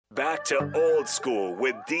back to Old School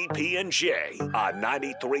with DP and J on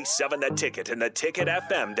 93.7 The Ticket and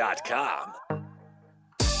theticketfm.com.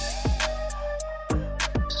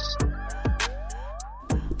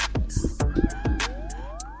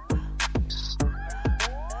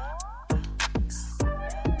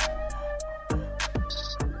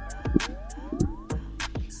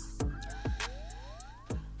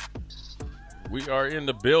 We are in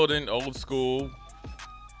the building, Old School.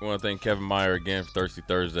 I want to thank Kevin Meyer again for Thirsty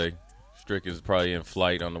Thursday. Strick is probably in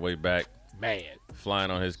flight on the way back. Man. Flying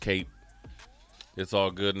on his cape. It's all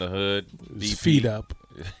good in the hood. His feet up.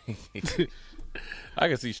 I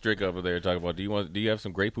can see Strick over there talking about, do you have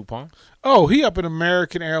some Grey Poupon? Oh, he up in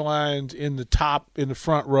American Airlines in the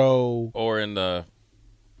front row. Or in the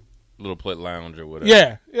little plit lounge or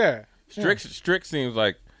whatever. Yeah. Strick seems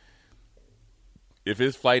like if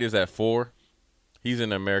his flight is at 4, he's in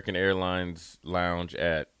the American Airlines lounge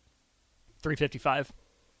at 3:55.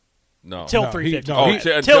 No. Till 3:50. Till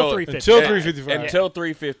 3:50. Until 3:55. Until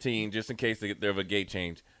 3:15, just in case they have a gate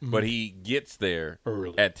change. Mm-hmm. But he gets there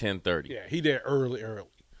early at 10:30. Yeah, he there early.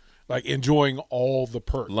 Like enjoying all the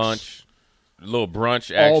perks. Lunch, a little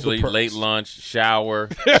brunch, actually, late lunch, shower,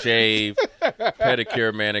 shave,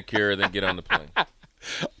 pedicure, manicure, then get on the plane.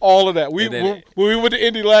 All of that. When we went to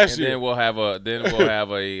Indy last year. Then we'll have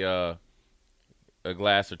a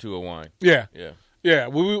glass or two of wine. Yeah. Yeah. Yeah,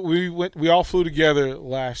 we all flew together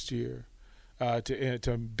last year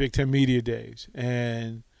to Big Ten Media Days,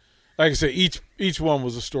 and like I said, each one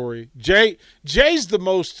was a story. Jay's the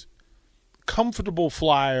most comfortable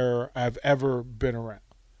flyer I've ever been around.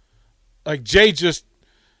 Like Jay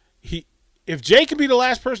if Jay can be the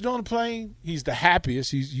last person on the plane, he's the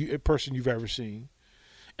happiest person you've ever seen,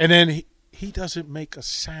 and then he doesn't make a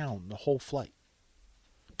sound the whole flight.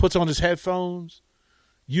 Puts on his headphones,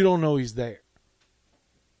 you don't know he's there.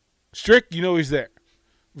 Strick, you know he's there.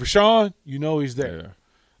 Rashawn, you know he's there. Yeah.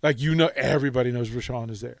 Like everybody knows Rashawn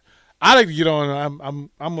is there. I like to get on. I'm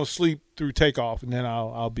gonna sleep through takeoff, and then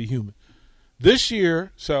I'll be human. This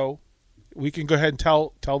year, so we can go ahead and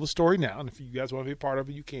tell the story now. And if you guys want to be a part of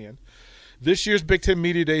it, you can. This year's Big Ten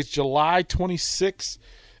Media Days, July 26th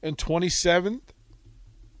and 27th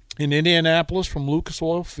in Indianapolis from Lucas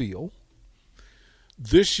Oil Field.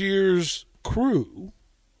 This year's crew,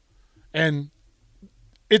 and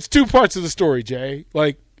it's two parts of the story, Jay.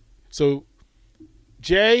 So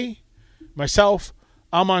Jay, myself,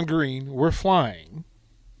 I'm on green. We're flying.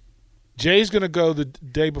 Jay's going to go the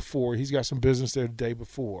day before. He's got some business there the day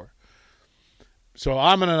before. So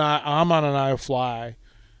I'm on an aisle fly.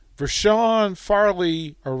 Rashawn,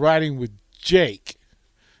 Farley are riding with Jake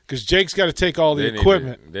because Jake's got to take all the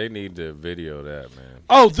equipment. They need to video that, man.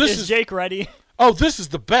 Oh, this is Jake ready? Oh, this is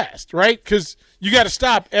the best, right? Because you got to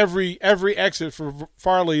stop every exit for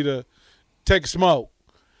Farley to take a smoke.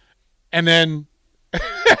 And then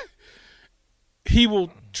he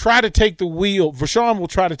will try to take the wheel. Rashawn will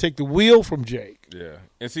try to take the wheel from Jake. Yeah.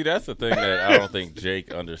 And see, that's the thing that I don't think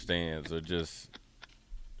Jake understands, or just,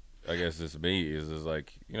 I guess it's me, is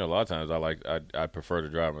like, a lot of times I prefer to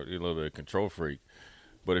drive a little bit of control freak.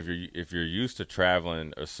 But if you're used to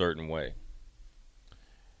traveling a certain way,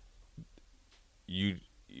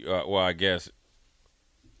 I guess,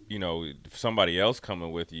 somebody else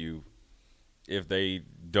coming with you, if they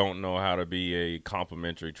don't know how to be a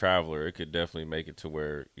complimentary traveler, it could definitely make it to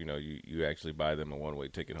where, you actually buy them a one-way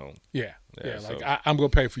ticket home. Yeah. I'm going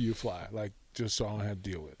to pay for you to fly, just so I don't have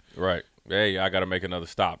to deal with it. Right. Hey, I got to make another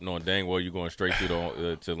stop, knowing dang well you're going straight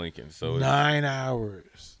through to Lincoln. So 9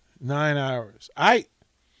 hours. 9 hours. I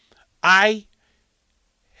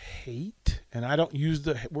hate, and I don't use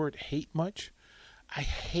the word hate much, I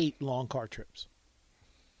hate long car trips.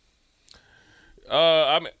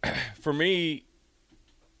 For me,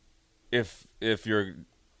 if you're,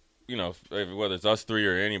 whether it's us three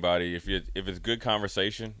or anybody, if it's good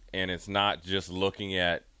conversation and it's not just looking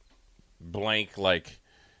at blank like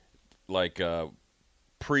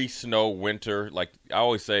pre-snow winter, like I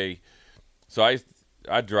always say. So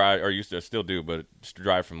I drive, or used to, still do, but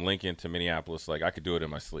drive from Lincoln to Minneapolis. Like I could do it in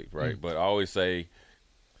my sleep, right? But I always say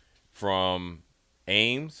from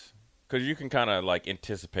Ames, because you can kind of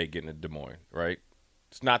anticipate getting to Des Moines, right?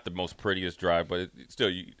 It's not the most prettiest drive, but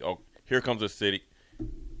still, here comes a city.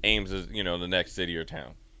 Ames is, the next city or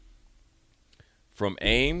town. From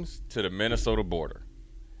Ames to the Minnesota border,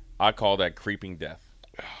 I call that creeping death.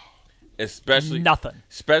 Especially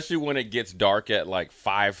when it gets dark at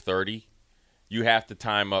 5:30, you have to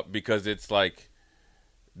time up because it's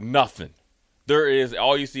nothing. there is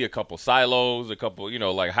all you see a couple silos, a couple,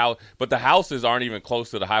 like how, but the houses aren't even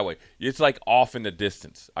close to the highway. It's like off in the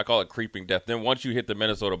distance. I call it creeping death. Then once you hit the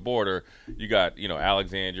Minnesota border, you got,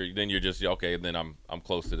 Alexandria, then you're just, okay, then I'm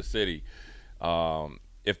close to the city.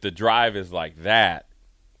 If the drive is like that,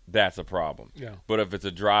 that's a problem. Yeah. But if it's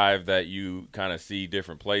a drive that you kind of see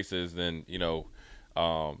different places, then,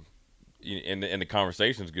 and the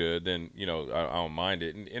conversation's good, then, I don't mind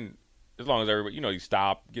it. And as long as everybody, you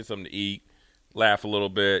stop, get something to eat, laugh a little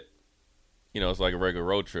bit, it's like a regular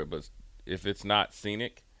road trip. But if it's not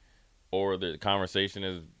scenic or the conversation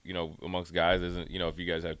is, amongst guys isn't, if you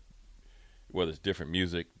guys have, whether it's different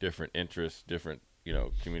music, different interests, different,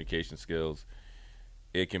 communication skills,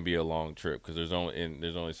 it can be a long trip because there's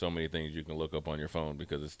only so many things you can look up on your phone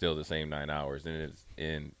because it's still the same 9 hours,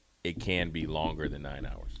 and it can be longer than 9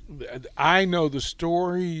 hours. I know the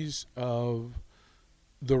stories of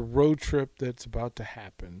the road trip that's about to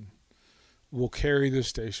happen will carry this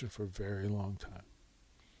station for a very long time.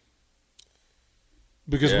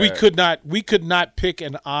 Because we could not pick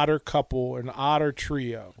an odder couple, an odder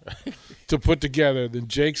trio to put together than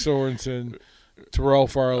Jake Sorensen, Terrell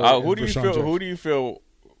Farley. Who do you feel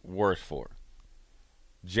worse for?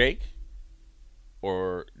 Jake,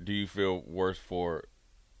 or do you feel worse for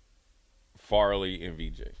Farley and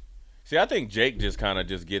VJ? See, I think Jake just kind of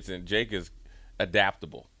just gets in. Jake is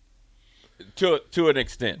adaptable to an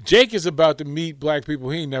extent. Jake is about to meet black people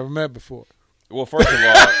he ain't never met before. Well, first of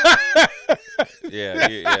all,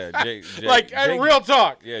 Jake, like Jake, real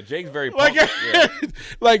talk. Yeah, Jake's very like,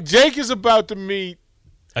 like Jake is about to meet.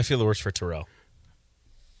 I feel the worst for Terrell.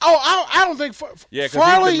 Oh, I don't think because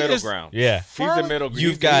Farley he's the middle ground. Yeah, he's the middle.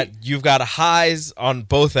 You've got highs on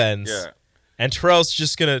both ends. Yeah. And Terrell's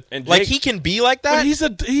just gonna he can be like that.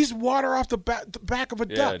 But he's water off the back of a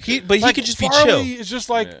duck. He could just Farley be chill. It's just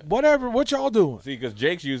like whatever. What y'all doing? See, because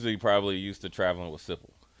Jake's usually probably used to traveling with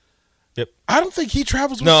Sipple. Yep. I don't think he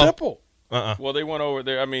travels with Sipple. Well, they went over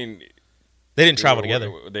there. I mean, they didn't travel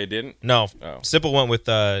together. They didn't. No. Oh. Sipple went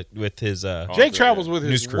with his. Jake travels with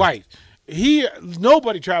his wife.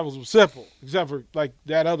 Nobody travels with Sipple except for like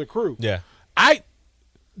that other crew. Yeah.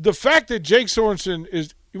 The fact that Jake Sorensen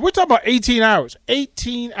is. We're talking about 18 hours.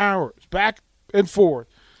 18 hours back and forth.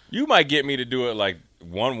 You might get me to do it like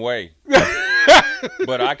one way.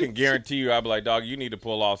 But I can guarantee you, I'll be like, dog, you need to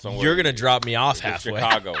pull off somewhere. You're going to drop me off halfway.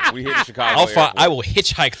 Chicago. We hit Chicago. I will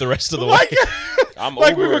hitchhike the rest of the way. I'm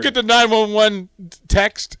like we would get the 911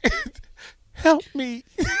 text. Help me.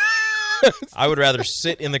 I would rather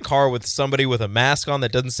sit in the car with somebody with a mask on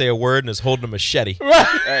that doesn't say a word and is holding a machete.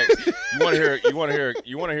 Hey, you want to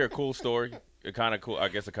hear a cool story? A kind of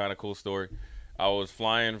cool story. I was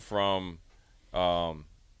flying from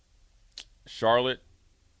Charlotte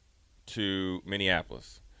to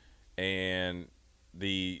Minneapolis, and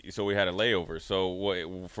so we had a layover.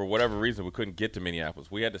 So for whatever reason, we couldn't get to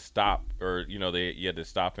Minneapolis. We had to stop, or you had to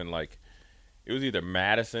stop in it was either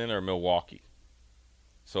Madison or Milwaukee.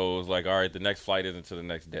 So it was like, all right, the next flight isn't until the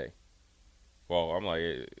next day. Well, I'm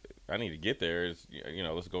like, I need to get there.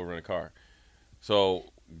 Let's go rent a car. So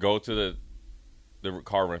go to the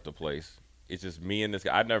car rental place. It's just me and this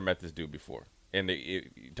guy. I've never met this dude before. And you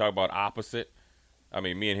talk about opposite. I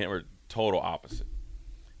mean, me and him are total opposite.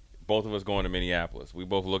 Both of us going to Minneapolis. We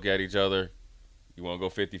both look at each other. You want to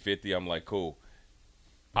go 50-50? I'm like, cool.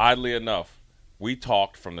 Oddly enough, we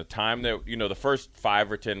talked from the time that, the first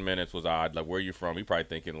 5 or 10 minutes was odd. Like, where are you from? He probably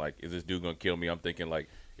thinking, like, is this dude going to kill me? I'm thinking, like,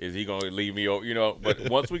 is he going to leave me over?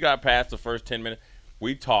 But once we got past the first 10 minutes,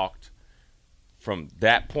 we talked from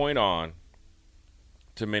that point on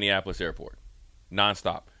to Minneapolis Airport,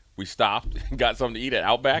 nonstop. We stopped and got something to eat at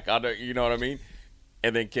Outback, you know what I mean?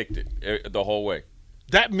 And then kicked it the whole way.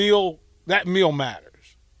 That meal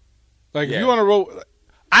matters. Like, if you want to roll,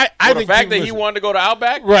 I think the fact that he wanted to go to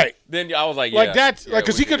Outback, right? Then I was like, like that's like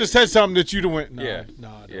because he could have said something that you'd have went, no, yeah,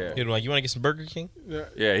 no. He'd like, you want to get some Burger King?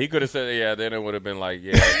 Yeah, he could have said, yeah. Then it would have been like,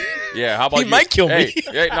 yeah. How about he might kill me?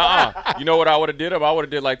 Hey, nah. You know what I would have did? I would have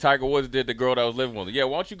did like Tiger Woods did the girl that was living with him. Yeah,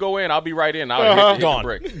 why don't you go in? I'll be right in. I'll hit the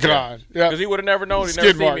brick. Gone. Yeah, because he would have never known. He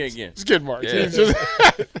never seen me again. Skid marks. Yeah.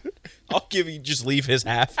 I'll just leave his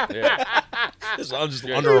half. Yeah. I'll just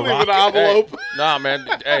under a rock. An envelope. Hey, nah, man.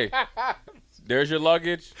 Hey. There's your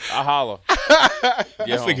luggage. I'll holler.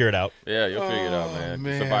 You'll figure it out. Yeah, you'll figure it out,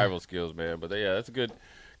 man. Survival skills, man. But yeah, that's a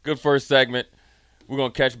good first segment. We're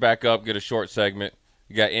gonna catch back up, get a short segment.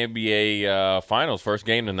 You got NBA Finals first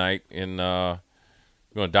game tonight, and we're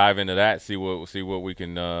gonna dive into that, see what we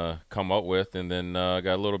can come up with, and then got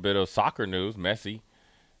a little bit of soccer news. Messi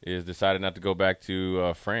is decided not to go back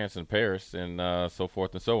to France and Paris, and so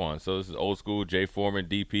forth and so on. So this is Old School. Jay Foreman,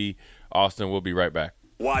 DP, Austin. We'll be right back.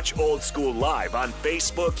 Watch Old School live on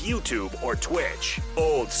Facebook, YouTube, or Twitch.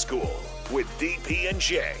 Old School with DP and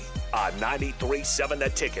J on 93.7 The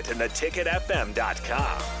Ticket and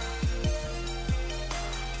theticketfm.com.